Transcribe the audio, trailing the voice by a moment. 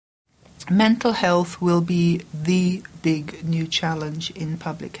mental health will be the big new challenge in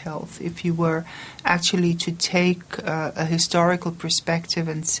public health. If you were actually to take a historical perspective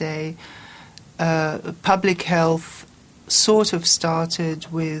and say public health sort of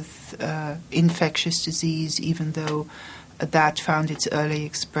started with infectious disease, even though that found its early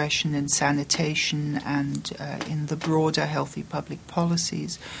expression in sanitation and in the broader healthy public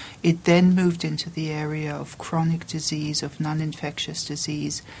policies. It then moved into the area of chronic disease, of non-infectious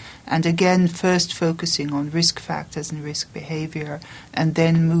disease, and again first focusing on risk factors and risk behavior, and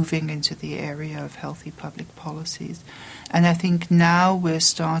then moving into the area of healthy public policies. And I think now we're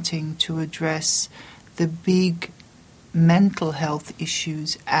starting to address the big mental health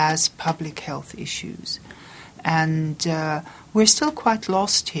issues as public health issues. And we're still quite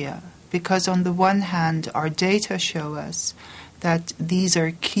lost here, because on the one hand, our data show us that these are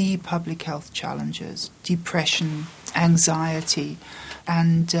key public health challenges: depression, anxiety,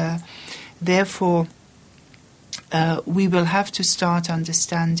 and therefore we will have to start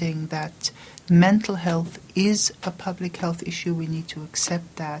understanding that mental health is a public health issue. We need to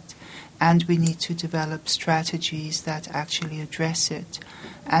accept that, and we need to develop strategies that actually address it.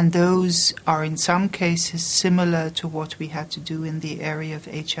 And those are in some cases similar to what we had to do in the area of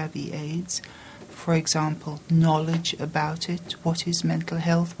HIV/AIDS. For example, knowledge about it. What is mental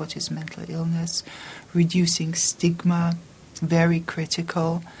health? What is mental illness? Reducing stigma, very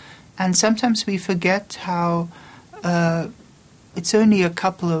critical. And sometimes we forget how it's only a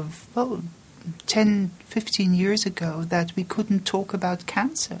couple of, 10, 15 years ago that we couldn't talk about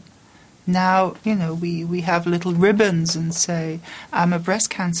cancer. Now, we have little ribbons and say, I'm a breast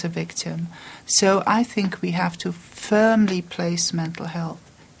cancer victim. So I think we have to firmly place mental health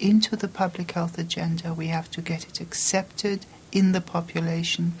into the public health agenda. We have to get it accepted in the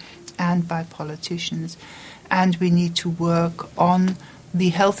population and by politicians. And we need to work on the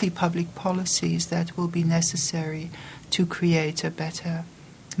healthy public policies that will be necessary to create a better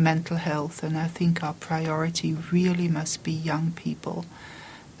mental health. And I think our priority really must be young people,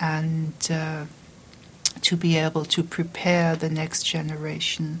 and to be able to prepare the next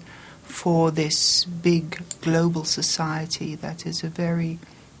generation for this big global society that is a very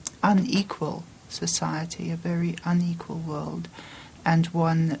unequal society, a very unequal world, and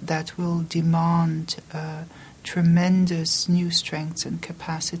one that will demand tremendous new strengths and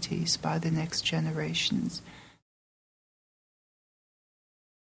capacities by the next generations.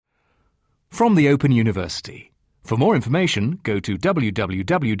 From the Open University. For more information, go to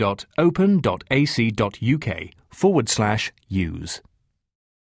www.open.ac.uk/use.